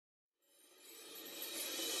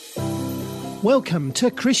Welcome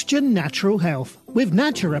to Christian Natural Health with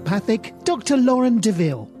naturopathic Dr. Lauren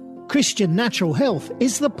DeVille. Christian Natural Health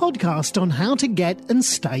is the podcast on how to get and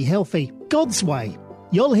stay healthy, God's way.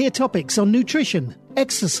 You'll hear topics on nutrition,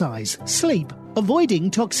 exercise, sleep,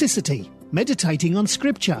 avoiding toxicity, meditating on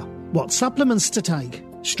scripture, what supplements to take,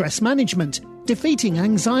 stress management, defeating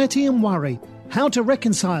anxiety and worry, how to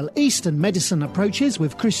reconcile Eastern medicine approaches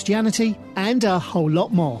with Christianity, and a whole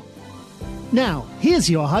lot more. Now, here's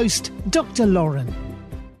your host, Dr. Lauren.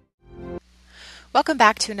 Welcome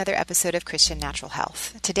back to another episode of Christian Natural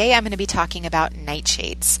Health. Today I'm going to be talking about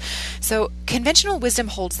nightshades. So, conventional wisdom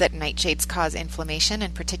holds that nightshades cause inflammation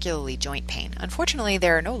and particularly joint pain. Unfortunately,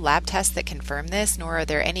 there are no lab tests that confirm this, nor are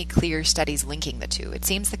there any clear studies linking the two. It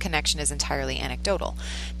seems the connection is entirely anecdotal.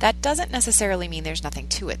 That doesn't necessarily mean there's nothing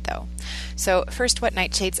to it, though. So, first, what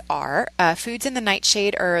nightshades are. Foods in the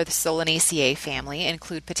nightshade or the Solanaceae family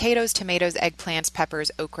include potatoes, tomatoes, eggplants,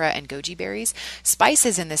 peppers, okra, and goji berries.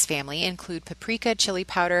 Spices in this family include paprika, chili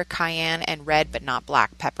powder, cayenne, and red but not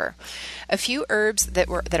black pepper. A few herbs that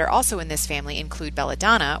are also in this family include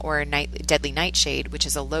belladonna, or deadly nightshade, which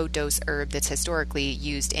is a low-dose herb that's historically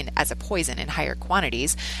used as a poison in higher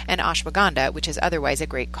quantities, and ashwagandha, which is otherwise a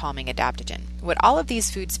great calming adaptogen. What all of these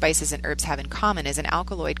food, spices, and herbs have in common is an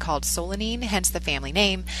alkaloid called solanine, hence the family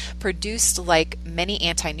name, produced like many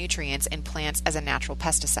anti-nutrients in plants as a natural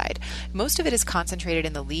pesticide. Most of it is concentrated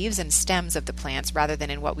in the leaves and stems of the plants rather than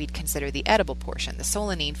in what we'd consider the edible portion. The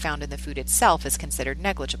solanine found in the food itself is considered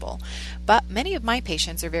negligible. But many of my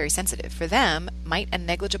patients are very sensitive. For them, might a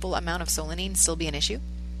negligible amount of solanine still be an issue?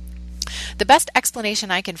 The best explanation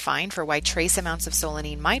I can find for why trace amounts of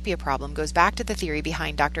solanine might be a problem goes back to the theory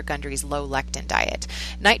behind Dr. Gundry's low lectin diet.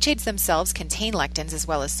 Nightshades themselves contain lectins as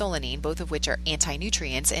well as solanine, both of which are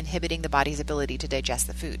anti-nutrients, inhibiting the body's ability to digest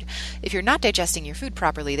the food. If you're not digesting your food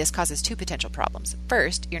properly, this causes two potential problems.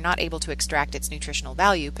 First, you're not able to extract its nutritional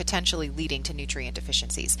value, potentially leading to nutrient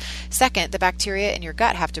deficiencies. Second, the bacteria in your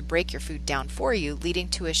gut have to break your food down for you, leading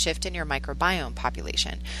to a shift in your microbiome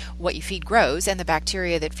population. What you feed grows, and the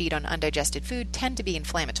bacteria that feed on undigested food tend to be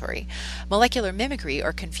inflammatory. Molecular mimicry,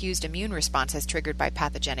 or confused immune responses triggered by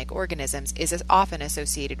pathogenic organisms, is as often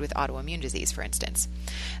associated with autoimmune disease, for instance.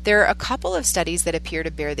 There are a couple of studies that appear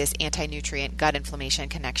to bear this anti-nutrient gut inflammation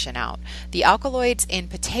connection out. The alkaloids in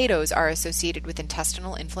potatoes are associated with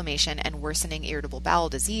intestinal inflammation and worsening irritable bowel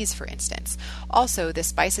disease, for instance. Also, the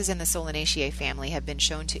spices in the Solanaceae family have been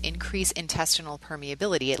shown to increase intestinal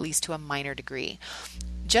permeability, at least to a minor degree.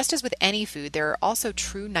 Just as with any food, there are also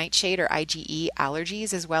true nightshade or IgE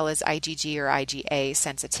allergies as well as IgG or IgA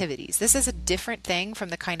sensitivities. This is a different thing from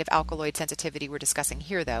the kind of alkaloid sensitivity we're discussing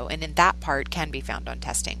here, though, and in that part can be found on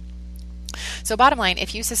testing. So bottom line,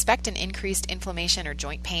 if you suspect an increased inflammation or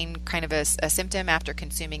joint pain kind of a symptom after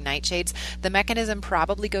consuming nightshades, the mechanism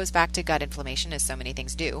probably goes back to gut inflammation, as so many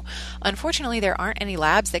things do. Unfortunately, there aren't any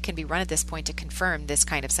labs that can be run at this point to confirm this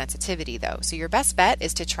kind of sensitivity, though. So your best bet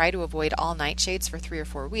is to try to avoid all nightshades for 3 or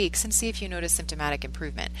 4 weeks and see if you notice symptomatic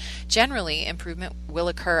improvement. Generally, improvement will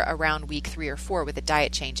occur around week 3 or 4 with a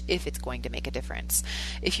diet change if it's going to make a difference.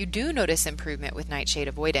 If you do notice improvement with nightshade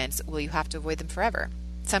avoidance, will you have to avoid them forever?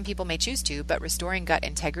 Some people may choose to, but restoring gut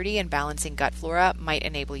integrity and balancing gut flora might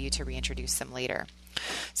enable you to reintroduce them later.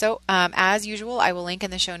 So, as usual, I will link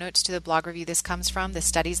in the show notes to the blog review this comes from. The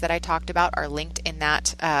studies that I talked about are linked in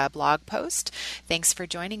that blog post. Thanks for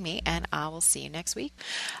joining me, and I will see you next week.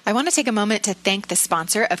 I want to take a moment to thank the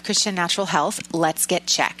sponsor of Christian Natural Health, Let's Get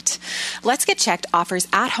Checked. Let's Get Checked offers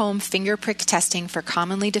at-home finger prick testing for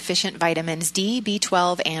commonly deficient vitamins D,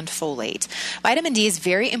 B12, and folate. Vitamin D is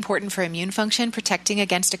very important for immune function, protecting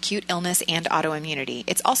against acute illness and autoimmunity.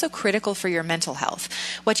 It's also critical for your mental health.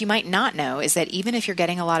 What you might not know is that even if you're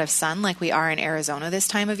getting a lot of sun like we are in Arizona this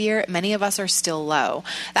time of year, many of us are still low.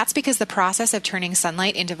 That's because the process of turning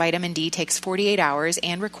sunlight into vitamin D takes 48 hours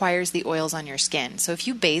and requires the oils on your skin. So if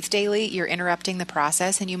you bathe daily, you're interrupting the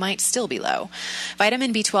process and you might still be low.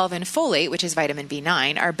 Vitamin B12 and folate, which is vitamin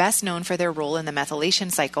B9, are best known for their role in the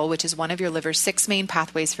methylation cycle, which is one of your liver's 6 main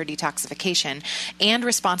pathways for detoxification and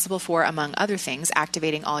responsible for, among other things,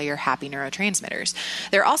 activating all your happy neurotransmitters.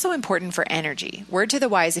 They're also important for energy. Word to the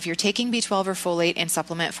wise, if you're taking B12 or folate in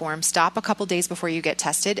supplement form, stop a couple days before you get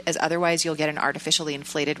tested, as otherwise you'll get an artificially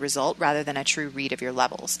inflated result rather than a true read of your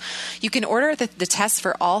levels. You can order the tests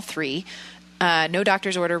for all three no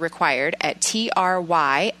doctor's order required, at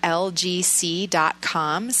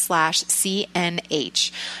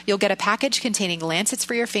trylgc.com/CNH. You'll get a package containing lancets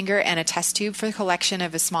for your finger and a test tube for the collection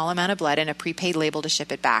of a small amount of blood and a prepaid label to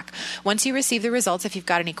ship it back. Once you receive the results, if you've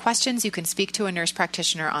got any questions, you can speak to a nurse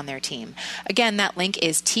practitioner on their team. Again, that link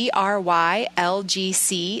is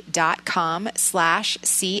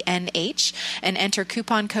trylgc.com/CNH and enter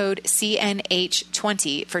coupon code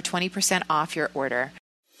CNH20 for 20% off your order.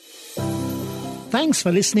 Thanks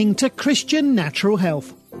for listening to Christian Natural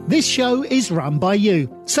Health. This show is run by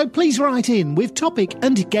you, so please write in with topic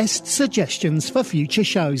and guest suggestions for future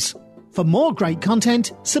shows. For more great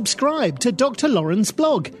content, subscribe to Dr. Lauren's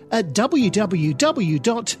blog at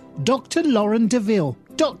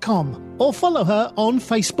www.drlaurendeville.com or follow her on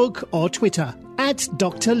Facebook or Twitter at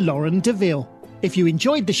Dr. Lauren DeVille. If you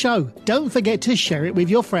enjoyed the show, don't forget to share it with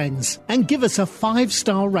your friends and give us a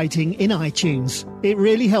 5-star rating in iTunes. It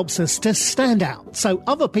really helps us to stand out so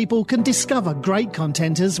other people can discover great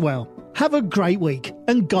content as well. Have a great week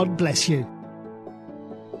and God bless you.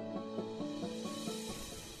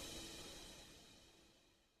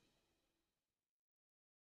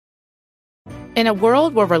 In a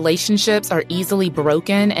world where relationships are easily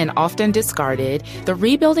broken and often discarded, the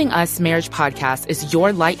Rebuilding Us Marriage podcast is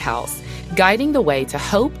your lighthouse, guiding the way to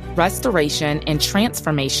hope, restoration, and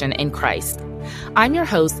transformation in Christ. I'm your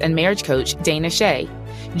host and marriage coach, Dana Shea.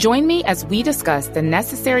 Join me as we discuss the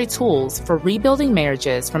necessary tools for rebuilding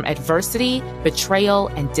marriages from adversity, betrayal,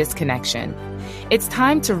 and disconnection. It's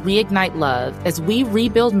time to reignite love as we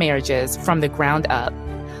rebuild marriages from the ground up.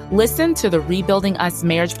 Listen to the Rebuilding Us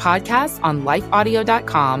Marriage podcast on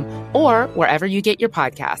lifeaudio.com or wherever you get your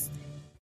podcasts.